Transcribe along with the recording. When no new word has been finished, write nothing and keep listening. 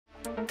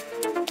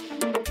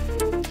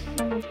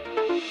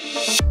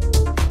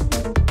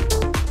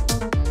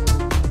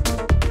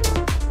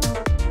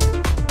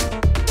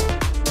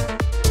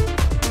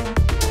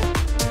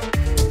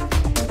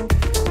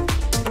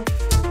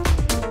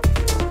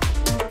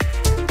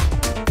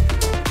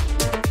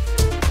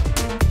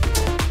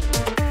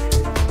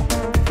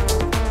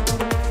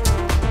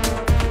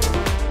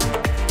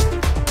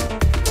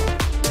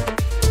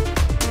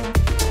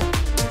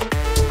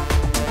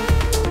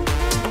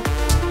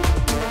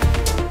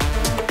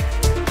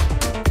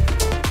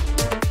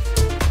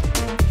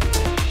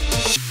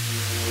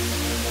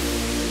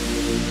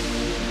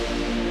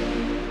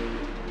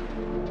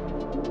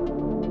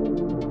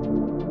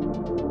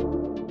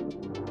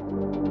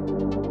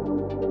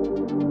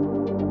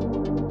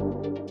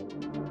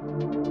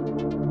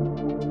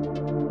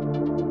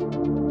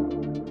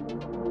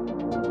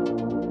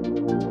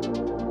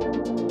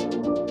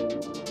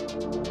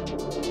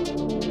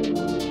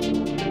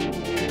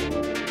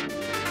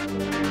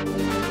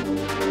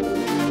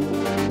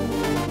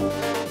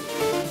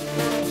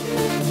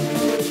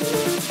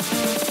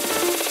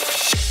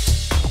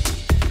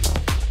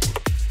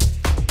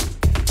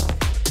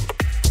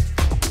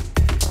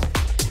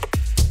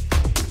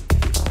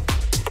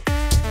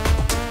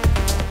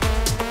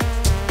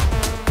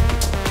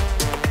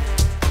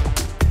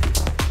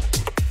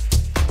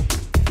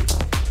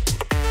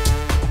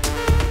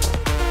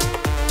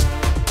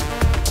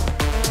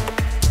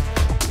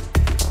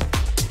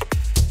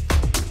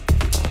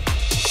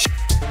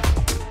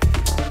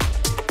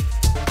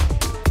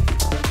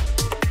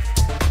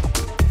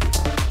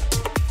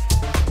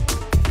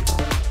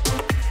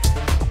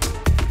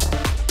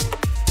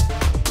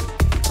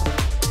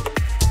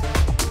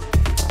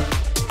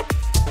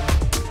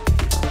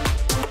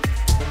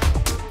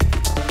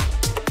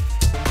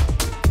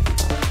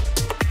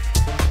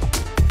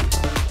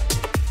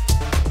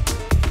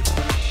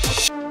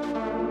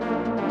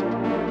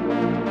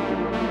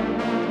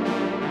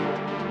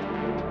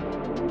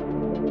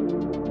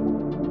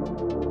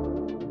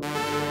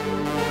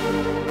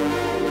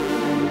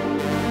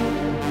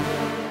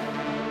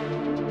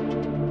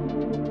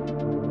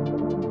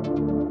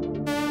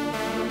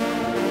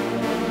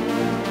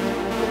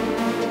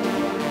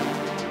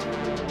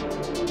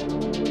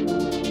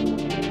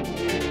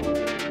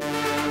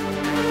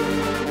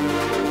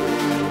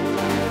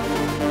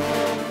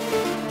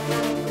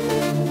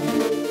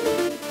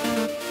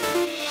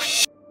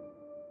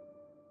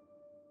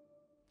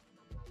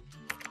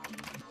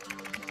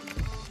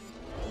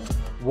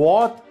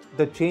what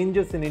the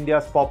changes in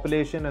India's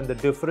population and the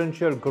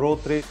differential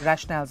growth rate.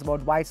 Rationales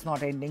about why it's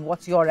not ending.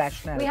 What's your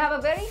rationale? We have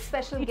a very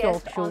special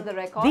guest on the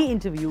record. The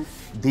interview.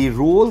 The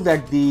role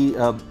that the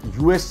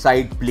US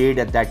side played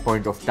at that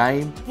point of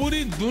time.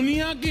 पूरी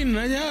दुनिया की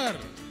नजर.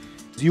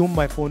 Assume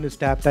my phone is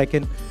tapped. I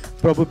can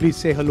probably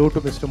say hello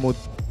to Mr. Modi.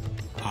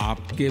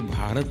 आपके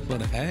भारत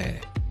पर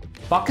है.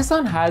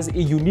 Pakistan has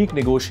a unique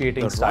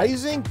negotiating style. The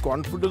rising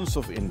confidence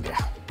of India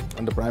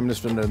under Prime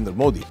Minister Narendra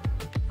Modi.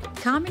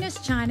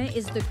 Communist China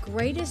is the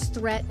greatest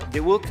threat.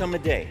 There will come a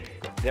day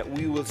that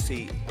we will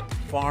see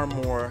far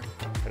more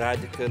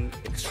radical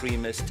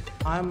extremist.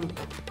 I'm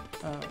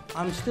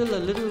still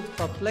a little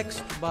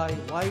perplexed by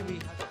why we.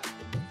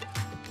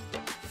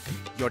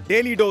 Your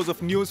daily dose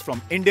of news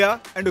from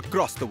India and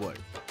across the world.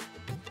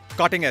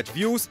 Cutting edge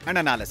views and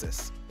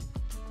analysis.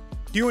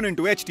 Tune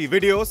into HT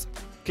videos.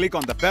 Click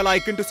on the bell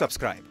icon to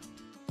subscribe.